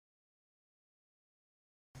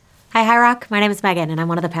Hi, High Rock. My name is Megan, and I'm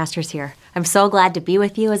one of the pastors here. I'm so glad to be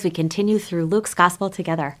with you as we continue through Luke's Gospel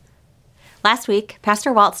together. Last week,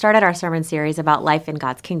 Pastor Walt started our sermon series about life in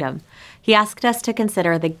God's kingdom. He asked us to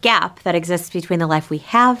consider the gap that exists between the life we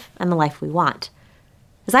have and the life we want.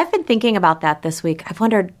 As I've been thinking about that this week, I've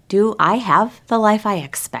wondered, do I have the life I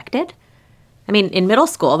expected? I mean, in middle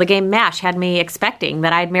school, the game MASH had me expecting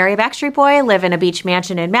that I'd marry a Backstreet Boy, live in a beach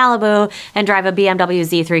mansion in Malibu, and drive a BMW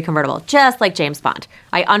Z3 convertible, just like James Bond.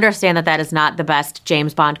 I understand that that is not the best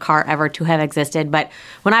James Bond car ever to have existed, but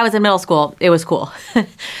when I was in middle school, it was cool.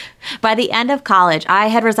 By the end of college, I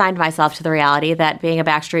had resigned myself to the reality that being a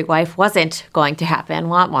Backstreet wife wasn't going to happen.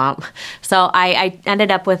 Womp womp. So I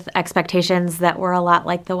ended up with expectations that were a lot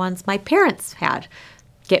like the ones my parents had.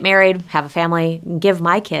 Get married, have a family, and give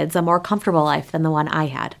my kids a more comfortable life than the one I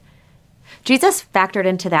had. Jesus factored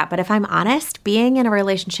into that, but if I'm honest, being in a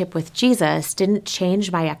relationship with Jesus didn't change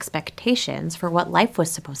my expectations for what life was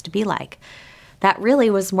supposed to be like. That really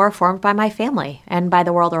was more formed by my family and by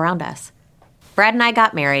the world around us. Brad and I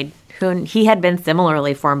got married, and he had been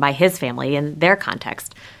similarly formed by his family in their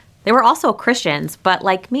context. They were also Christians, but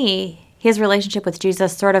like me, his relationship with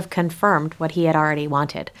Jesus sort of confirmed what he had already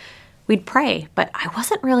wanted. We'd pray, but I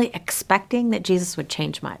wasn't really expecting that Jesus would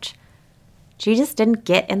change much. Jesus didn't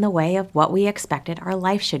get in the way of what we expected our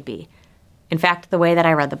life should be. In fact, the way that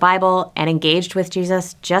I read the Bible and engaged with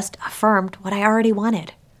Jesus just affirmed what I already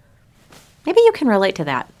wanted. Maybe you can relate to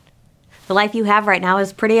that. The life you have right now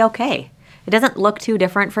is pretty okay. It doesn't look too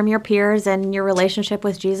different from your peers, and your relationship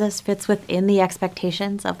with Jesus fits within the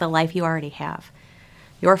expectations of the life you already have.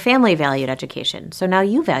 Your family valued education, so now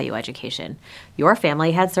you value education. Your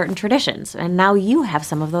family had certain traditions, and now you have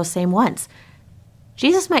some of those same ones.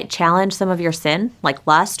 Jesus might challenge some of your sin, like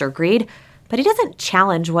lust or greed, but he doesn't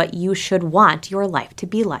challenge what you should want your life to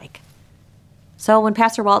be like. So when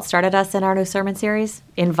Pastor Walt started us in our new sermon series,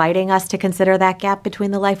 inviting us to consider that gap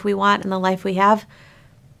between the life we want and the life we have,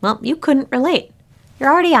 well, you couldn't relate.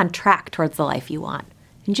 You're already on track towards the life you want,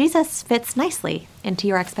 and Jesus fits nicely into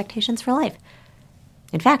your expectations for life.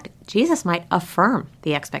 In fact, Jesus might affirm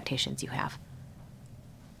the expectations you have.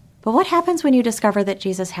 But what happens when you discover that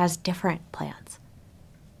Jesus has different plans?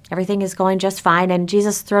 Everything is going just fine, and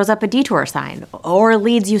Jesus throws up a detour sign, or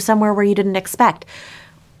leads you somewhere where you didn't expect,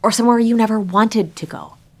 or somewhere you never wanted to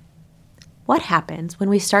go. What happens when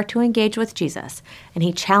we start to engage with Jesus, and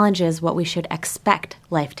he challenges what we should expect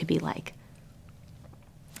life to be like?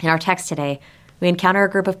 In our text today, we encounter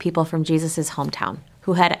a group of people from Jesus' hometown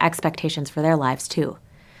who had expectations for their lives too.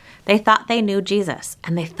 They thought they knew Jesus,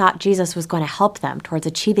 and they thought Jesus was going to help them towards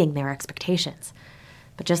achieving their expectations.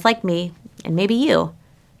 But just like me, and maybe you,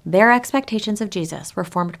 their expectations of Jesus were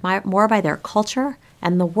formed more by their culture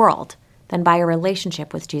and the world than by a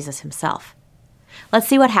relationship with Jesus himself. Let's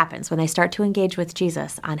see what happens when they start to engage with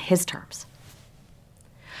Jesus on his terms.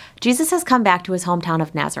 Jesus has come back to his hometown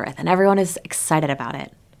of Nazareth, and everyone is excited about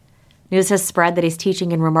it. News has spread that he's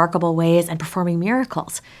teaching in remarkable ways and performing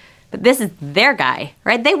miracles. But this is their guy,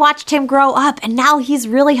 right? They watched him grow up, and now he's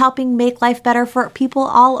really helping make life better for people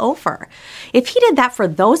all over. If he did that for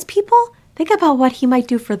those people, think about what he might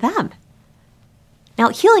do for them. Now,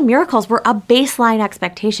 healing miracles were a baseline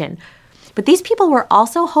expectation, but these people were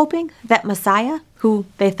also hoping that Messiah, who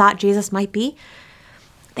they thought Jesus might be,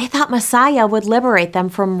 they thought Messiah would liberate them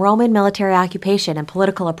from Roman military occupation and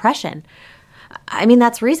political oppression. I mean,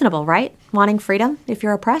 that's reasonable, right? Wanting freedom if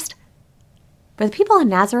you're oppressed. But the people in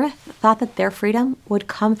Nazareth thought that their freedom would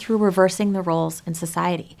come through reversing the roles in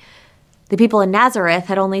society. The people in Nazareth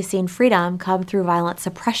had only seen freedom come through violent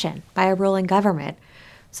suppression by a ruling government,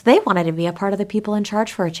 so they wanted to be a part of the people in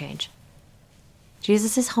charge for a change.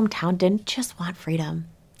 Jesus' hometown didn't just want freedom.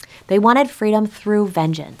 They wanted freedom through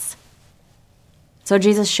vengeance. So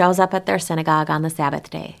Jesus shows up at their synagogue on the Sabbath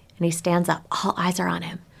day, and he stands up. All eyes are on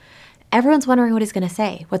him. Everyone's wondering what he's going to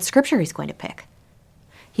say, what scripture he's going to pick.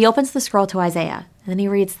 He opens the scroll to Isaiah, and then he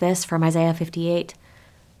reads this from Isaiah 58.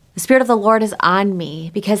 The Spirit of the Lord is on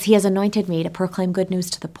me, because he has anointed me to proclaim good news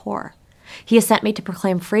to the poor. He has sent me to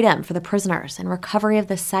proclaim freedom for the prisoners and recovery of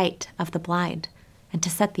the sight of the blind, and to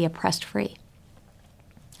set the oppressed free.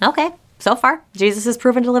 Okay, so far, Jesus has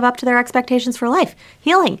proven to live up to their expectations for life,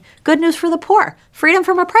 healing, good news for the poor, freedom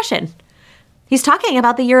from oppression. He's talking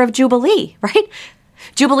about the year of Jubilee, right?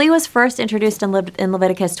 Jubilee was first introduced in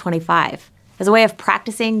Leviticus 25. As a way of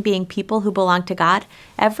practicing being people who belong to God,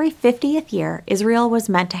 every 50th year, Israel was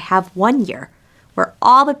meant to have 1 year where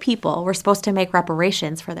all the people were supposed to make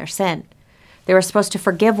reparations for their sin. They were supposed to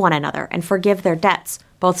forgive one another and forgive their debts,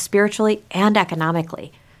 both spiritually and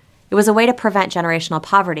economically. It was a way to prevent generational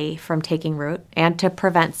poverty from taking root and to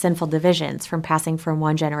prevent sinful divisions from passing from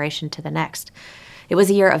one generation to the next. It was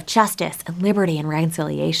a year of justice and liberty and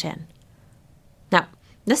reconciliation. Now,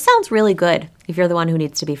 this sounds really good if you're the one who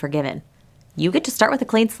needs to be forgiven. You get to start with a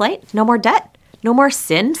clean slate, no more debt, no more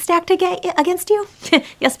sin stacked against you.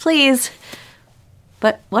 Yes, please.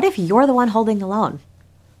 But what if you're the one holding the loan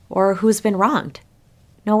or who's been wronged?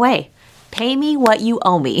 No way. Pay me what you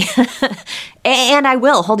owe me. And I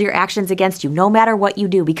will hold your actions against you no matter what you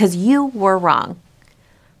do because you were wrong.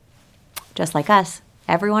 Just like us,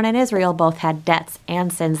 everyone in Israel both had debts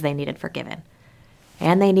and sins they needed forgiven.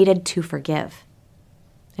 And they needed to forgive.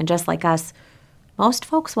 And just like us, most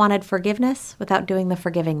folks wanted forgiveness without doing the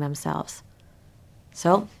forgiving themselves.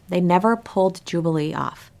 So they never pulled Jubilee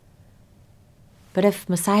off. But if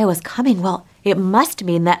Messiah was coming, well, it must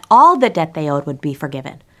mean that all the debt they owed would be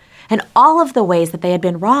forgiven. And all of the ways that they had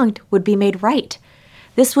been wronged would be made right.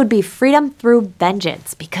 This would be freedom through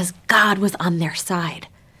vengeance because God was on their side.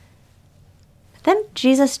 But then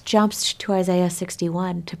Jesus jumps to Isaiah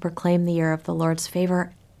 61 to proclaim the year of the Lord's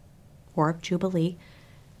favor, or Jubilee,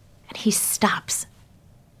 and he stops.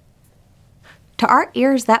 To our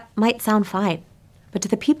ears, that might sound fine, but to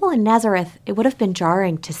the people in Nazareth, it would have been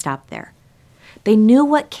jarring to stop there. They knew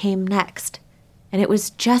what came next. And it was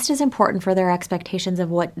just as important for their expectations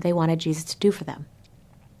of what they wanted Jesus to do for them.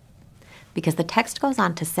 Because the text goes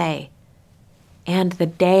on to say, and the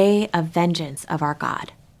day of vengeance of our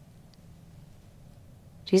God.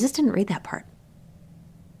 Jesus didn't read that part.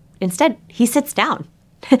 Instead, he sits down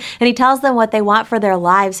and he tells them what they want for their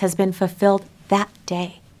lives has been fulfilled that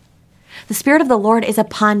day. The Spirit of the Lord is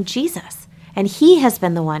upon Jesus, and he has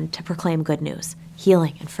been the one to proclaim good news,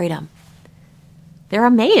 healing, and freedom. They're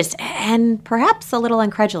amazed and perhaps a little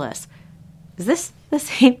incredulous. Is this the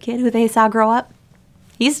same kid who they saw grow up?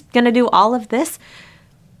 He's going to do all of this?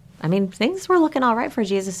 I mean, things were looking all right for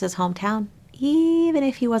Jesus' hometown, even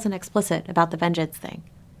if he wasn't explicit about the vengeance thing.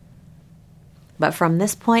 But from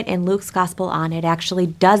this point in Luke's gospel on, it actually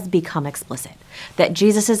does become explicit that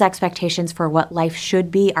Jesus' expectations for what life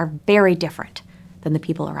should be are very different than the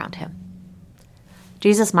people around him.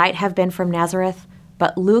 Jesus might have been from Nazareth,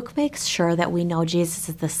 but Luke makes sure that we know Jesus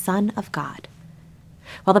is the Son of God.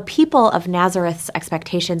 While the people of Nazareth's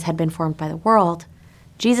expectations had been formed by the world,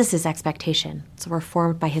 Jesus' expectations were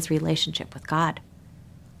formed by his relationship with God.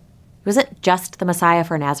 He wasn't just the Messiah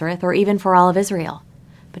for Nazareth or even for all of Israel,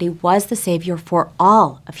 but he was the Savior for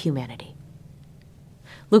all of humanity.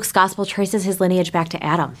 Luke's gospel traces his lineage back to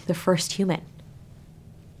Adam, the first human.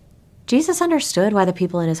 Jesus understood why the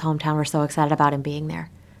people in his hometown were so excited about him being there.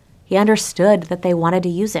 He understood that they wanted to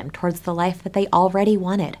use him towards the life that they already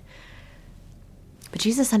wanted. But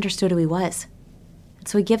Jesus understood who he was. And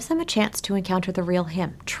so he gives them a chance to encounter the real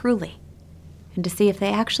him, truly, and to see if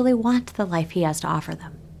they actually want the life he has to offer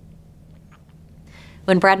them.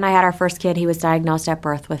 When Brad and I had our first kid, he was diagnosed at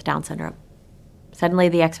birth with Down syndrome. Suddenly,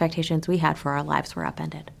 the expectations we had for our lives were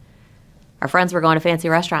upended. Our friends were going to fancy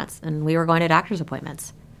restaurants, and we were going to doctor's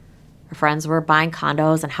appointments. Our friends were buying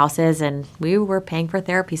condos and houses, and we were paying for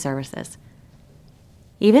therapy services.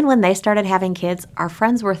 Even when they started having kids, our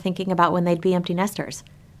friends were thinking about when they'd be empty nesters.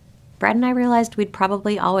 Brad and I realized we'd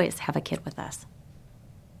probably always have a kid with us.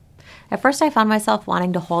 At first, I found myself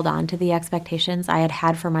wanting to hold on to the expectations I had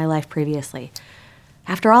had for my life previously.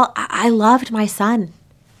 After all, I loved my son.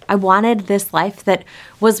 I wanted this life that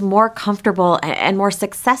was more comfortable and more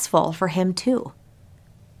successful for him too.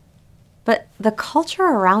 But the culture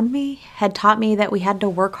around me had taught me that we had to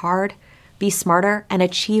work hard, be smarter, and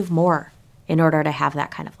achieve more in order to have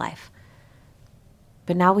that kind of life.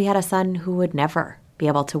 But now we had a son who would never be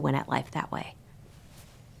able to win at life that way.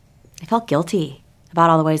 I felt guilty about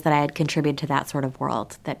all the ways that I had contributed to that sort of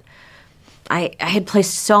world, that I had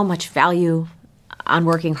placed so much value on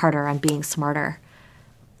working harder, on being smarter.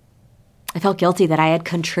 I felt guilty that I had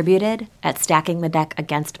contributed at stacking the deck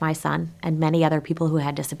against my son and many other people who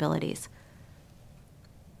had disabilities.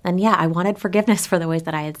 And yeah, I wanted forgiveness for the ways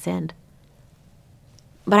that I had sinned.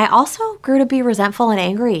 But I also grew to be resentful and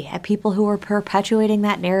angry at people who were perpetuating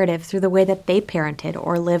that narrative through the way that they parented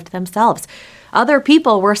or lived themselves. Other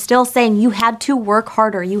people were still saying you had to work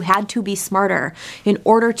harder, you had to be smarter in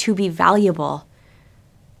order to be valuable.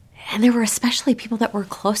 And there were especially people that were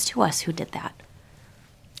close to us who did that.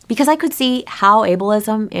 Because I could see how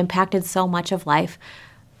ableism impacted so much of life,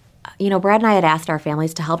 Brad and I had asked our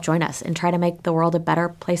families to help join us and try to make the world a better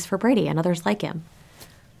place for Brady and others like him.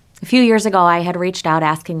 A few years ago, I had reached out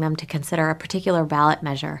asking them to consider a particular ballot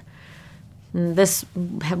measure. This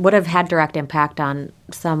would have had direct impact on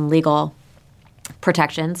some legal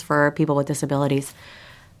protections for people with disabilities.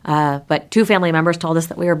 But two family members told us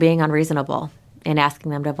that we were being unreasonable in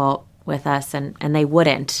asking them to vote with us, and they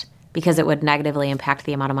wouldn't because it would negatively impact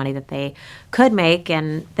the amount of money that they could make,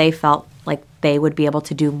 and they felt like they would be able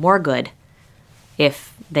to do more good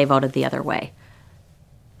if they voted the other way.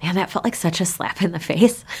 Man, that felt like such a slap in the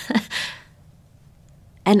face.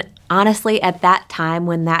 And honestly, at that time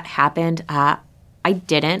when that happened, I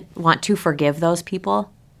didn't want to forgive those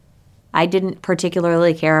people. I didn't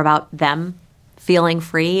particularly care about them feeling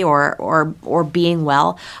free or being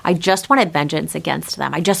well. I just wanted vengeance against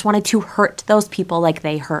them. I just wanted to hurt those people like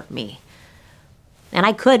they hurt me. And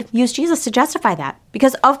I could use Jesus to justify that,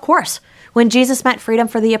 because of course, when Jesus meant freedom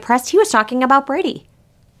for the oppressed, he was talking about Brady.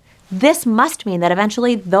 This must mean that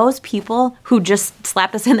eventually those people who just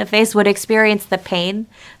slapped us in the face would experience the pain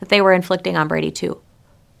that they were inflicting on Brady too.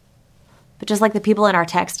 But just like the people in our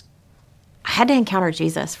text, I had to encounter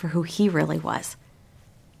Jesus for who he really was,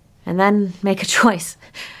 and then make a choice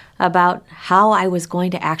about how I was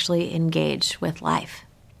going to actually engage with life.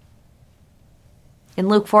 In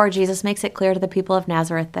Luke 4, Jesus makes it clear to the people of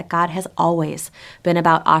Nazareth that God has always been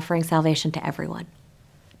about offering salvation to everyone,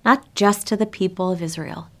 not just to the people of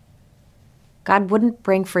Israel. God wouldn't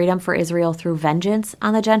bring freedom for Israel through vengeance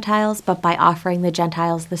on the Gentiles, but by offering the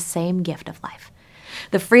Gentiles the same gift of life.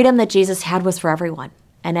 The freedom that Jesus had was for everyone,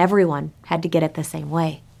 and everyone had to get it the same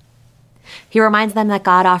way. He reminds them that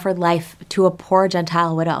God offered life to a poor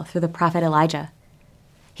Gentile widow through the prophet Elijah.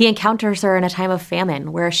 He encounters her in a time of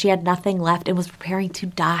famine where she had nothing left and was preparing to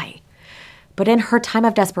die. But in her time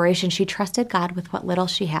of desperation, she trusted God with what little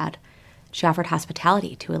she had. She offered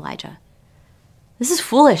hospitality to Elijah. This is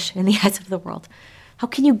foolish in the eyes of the world. How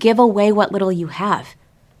can you give away what little you have?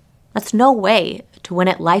 That's no way to win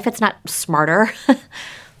at life. It's not smarter.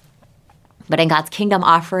 But in God's kingdom,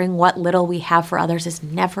 offering what little we have for others is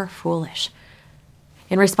never foolish.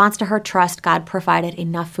 In response to her trust, God provided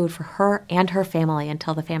enough food for her and her family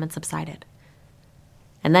until the famine subsided.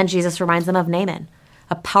 And then Jesus reminds them of Naaman,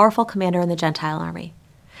 a powerful commander in the Gentile army.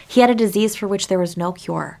 He had a disease for which there was no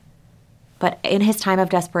cure. But in his time of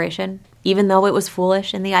desperation, even though it was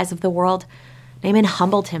foolish in the eyes of the world, Naaman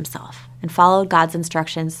humbled himself and followed God's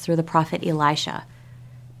instructions through the prophet Elisha.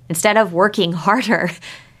 Instead of working harder,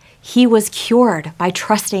 he was cured by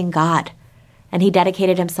trusting God, and he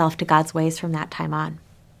dedicated himself to God's ways from that time on.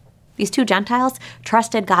 These two Gentiles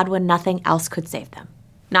trusted God when nothing else could save them,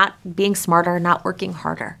 not being smarter, not working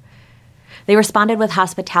harder. They responded with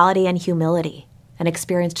hospitality and humility and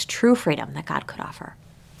experienced true freedom that God could offer.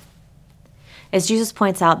 As Jesus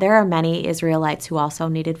points out, there are many Israelites who also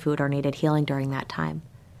needed food or needed healing during that time.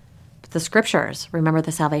 But the scriptures remember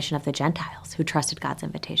the salvation of the Gentiles who trusted God's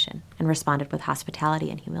invitation and responded with hospitality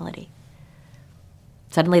and humility.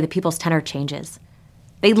 Suddenly, the people's tenor changes.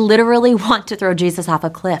 They literally want to throw Jesus off a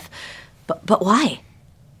cliff. But why?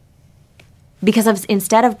 Because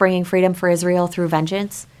instead of bringing freedom for Israel through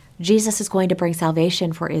vengeance, Jesus is going to bring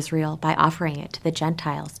salvation for Israel by offering it to the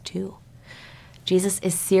Gentiles too. Jesus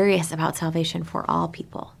is serious about salvation for all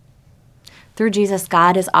people. Through Jesus,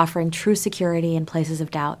 God is offering true security in places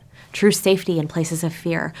of doubt, true safety in places of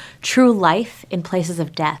fear, true life in places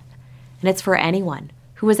of death. And it's for anyone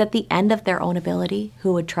who is at the end of their own ability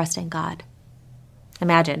who would trust in God.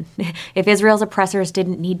 Imagine if Israel's oppressors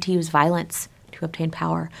didn't need to use violence to obtain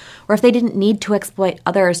power, or if they didn't need to exploit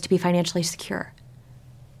others to be financially secure.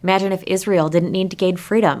 Imagine if Israel didn't need to gain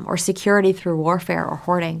freedom or security through warfare or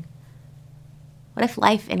hoarding. What if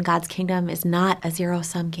life in God's kingdom is not a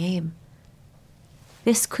zero-sum game?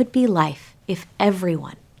 This could be life if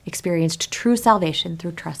everyone experienced true salvation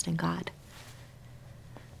through trust in God.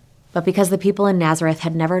 But because the people in Nazareth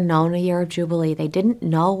had never known a year of Jubilee, they didn't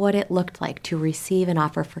know what it looked like to receive and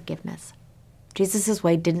offer forgiveness. Jesus'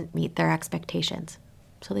 way didn't meet their expectations,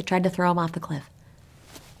 so they tried to throw him off the cliff.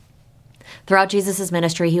 Throughout Jesus'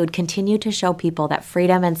 ministry, he would continue to show people that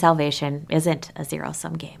freedom and salvation isn't a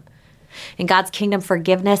zero-sum game. In God's kingdom,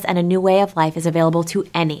 forgiveness and a new way of life is available to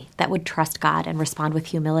any that would trust God and respond with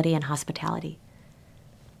humility and hospitality.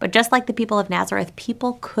 But just like the people of Nazareth,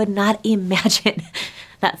 people could not imagine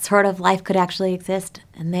that sort of life could actually exist,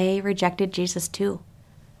 and they rejected Jesus too,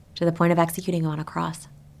 to the point of executing him on a cross.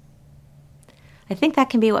 I think that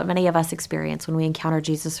can be what many of us experience when we encounter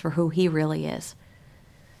Jesus for who he really is.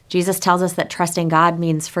 Jesus tells us that trusting God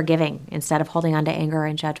means forgiving instead of holding on to anger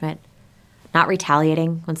and judgment, not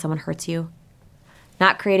retaliating when someone hurts you,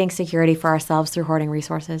 not creating security for ourselves through hoarding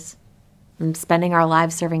resources, and spending our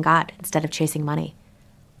lives serving God instead of chasing money.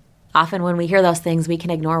 Often when we hear those things, we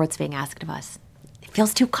can ignore what's being asked of us. It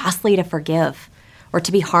feels too costly to forgive, or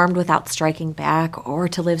to be harmed without striking back, or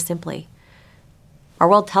to live simply. Our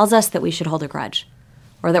world tells us that we should hold a grudge,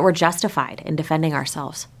 or that we're justified in defending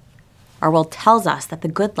ourselves. Our world tells us that the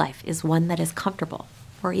good life is one that is comfortable,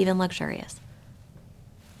 or even luxurious.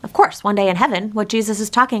 Of course, one day in heaven, what Jesus is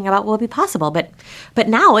talking about will be possible, but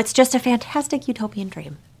now it's just a fantastic utopian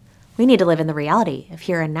dream. We need to live in the reality of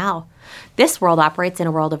here and now. This world operates in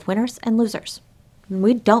a world of winners and losers. And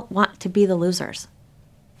we don't want to be the losers.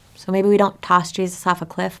 So maybe we don't toss Jesus off a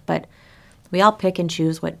cliff, but we all pick and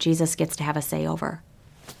choose what Jesus gets to have a say over.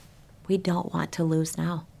 We don't want to lose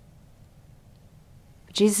now.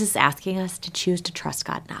 But Jesus is asking us to choose to trust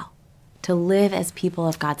God now, to live as people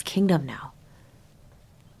of God's kingdom now.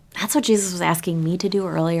 That's what Jesus was asking me to do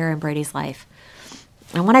earlier in Brady's life.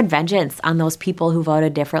 I wanted vengeance on those people who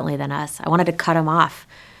voted differently than us. I wanted to cut them off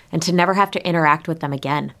and to never have to interact with them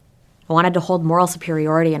again. I wanted to hold moral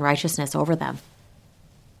superiority and righteousness over them.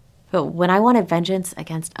 But when I wanted vengeance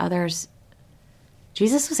against others,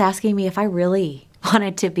 Jesus was asking me if I really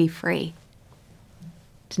wanted to be free,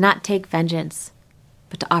 to not take vengeance,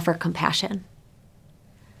 but to offer compassion.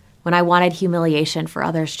 When I wanted humiliation for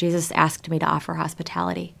others, Jesus asked me to offer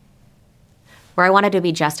hospitality. Where I wanted to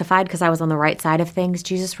be justified because I was on the right side of things,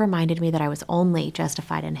 Jesus reminded me that I was only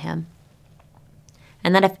justified in him.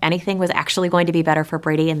 And that if anything was actually going to be better for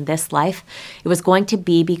Brady in this life, it was going to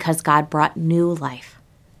be because God brought new life.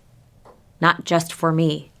 Not just for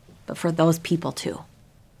me, but for those people too.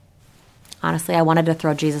 Honestly, I wanted to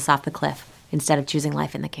throw Jesus off the cliff instead of choosing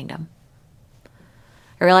life in the kingdom.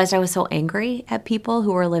 I realized I was so angry at people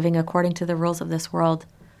who were living according to the rules of this world,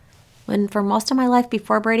 when for most of my life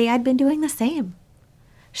before Brady, I'd been doing the same.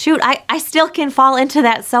 Shoot, I still can fall into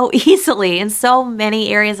that so easily in so many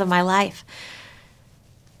areas of my life.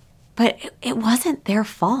 But it wasn't their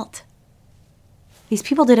fault. These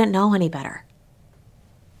people didn't know any better.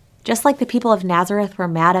 Just like the people of Nazareth were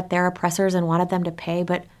mad at their oppressors and wanted them to pay,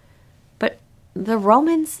 but the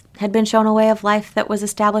Romans had been shown a way of life that was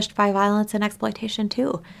established by violence and exploitation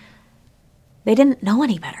too. They didn't know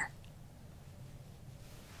any better.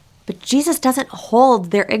 But Jesus doesn't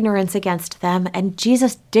hold their ignorance against them, and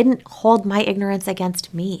Jesus didn't hold my ignorance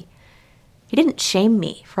against me. He didn't shame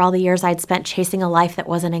me for all the years I'd spent chasing a life that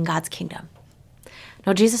wasn't in God's kingdom.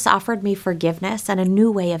 No, Jesus offered me forgiveness and a new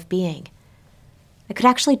way of being. I could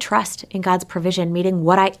actually trust in God's provision meeting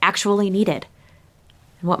what I actually needed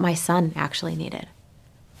and what my son actually needed.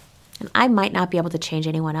 And I might not be able to change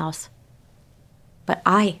anyone else, but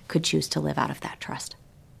I could choose to live out of that trust.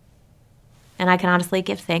 And I can honestly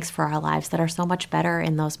give thanks for our lives that are so much better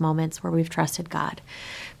in those moments where we've trusted God.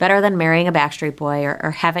 Better than marrying a Backstreet Boy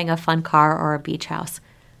or having a fun car or a beach house.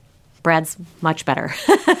 Brad's much better,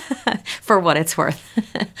 for what it's worth.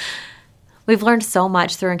 We've learned so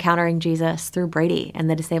much through encountering Jesus, through Brady and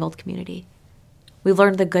the disabled community. We've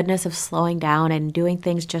learned the goodness of slowing down and doing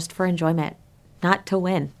things just for enjoyment, not to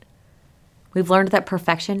win. We've learned that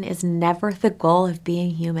perfection is never the goal of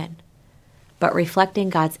being human, but reflecting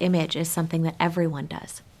God's image is something that everyone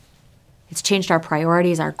does. It's changed our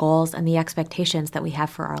priorities, our goals, and the expectations that we have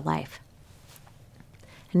for our life.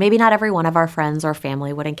 And maybe not every one of our friends or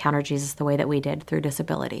family would encounter Jesus the way that we did through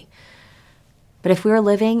disability. But if we were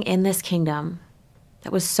living in this kingdom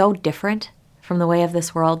that was so different from the way of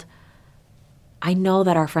this world, I know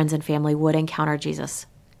that our friends and family would encounter Jesus,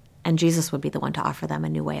 and Jesus would be the one to offer them a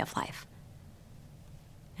new way of life.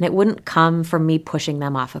 And it wouldn't come from me pushing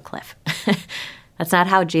them off a cliff. That's not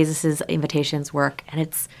how Jesus' invitations work, and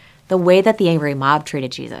it's the way that the angry mob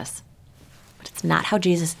treated Jesus. But it's not how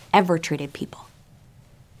Jesus ever treated people.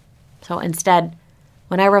 So instead,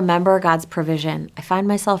 when I remember God's provision, I find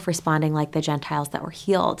myself responding like the Gentiles that were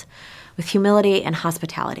healed, with humility and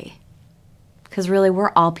hospitality. Because really,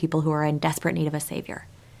 we're all people who are in desperate need of a Savior.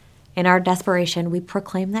 In our desperation, we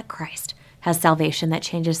proclaim that Christ has salvation that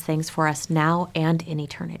changes things for us now and in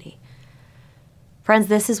eternity. Friends,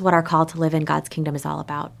 this is what our call to live in God's kingdom is all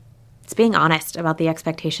about. It's being honest about the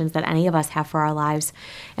expectations that any of us have for our lives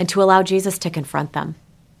and to allow Jesus to confront them.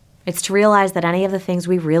 It's to realize that any of the things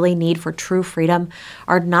we really need for true freedom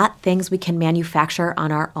are not things we can manufacture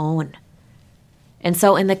on our own. And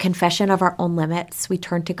so in the confession of our own limits, we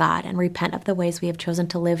turn to God and repent of the ways we have chosen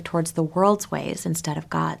to live towards the world's ways instead of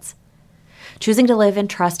God's. Choosing to live in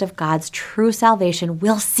trust of God's true salvation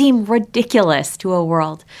will seem ridiculous to a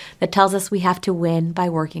world that tells us we have to win by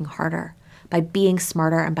working harder, by being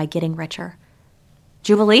smarter, and by getting richer.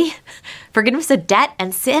 Jubilee? Forgiveness of debt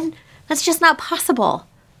and sin? That's just not possible.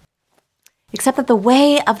 Except that the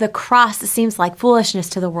way of the cross seems like foolishness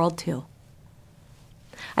to the world too.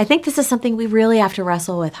 I think this is something we really have to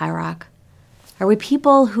wrestle with, High Rock. Are we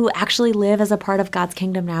people who actually live as a part of God's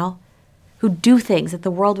kingdom now? Who do things that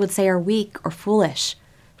the world would say are weak or foolish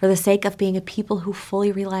for the sake of being a people who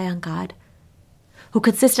fully rely on God? Who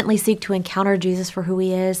consistently seek to encounter Jesus for who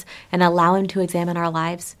he is and allow him to examine our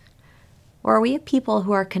lives? Or are we a people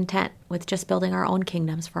who are content with just building our own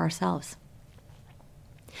kingdoms for ourselves?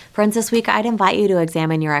 Friends, this week I'd invite you to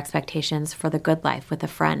examine your expectations for the good life with a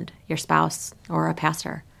friend, your spouse, or a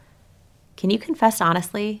pastor. Can you confess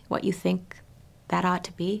honestly what you think that ought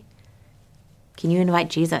to be? Can you invite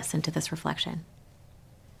Jesus into this reflection?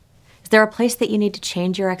 Is there a place that you need to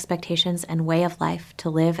change your expectations and way of life to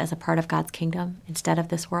live as a part of God's kingdom instead of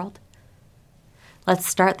this world? Let's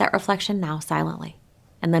start that reflection now silently,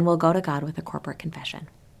 and then we'll go to God with a corporate confession.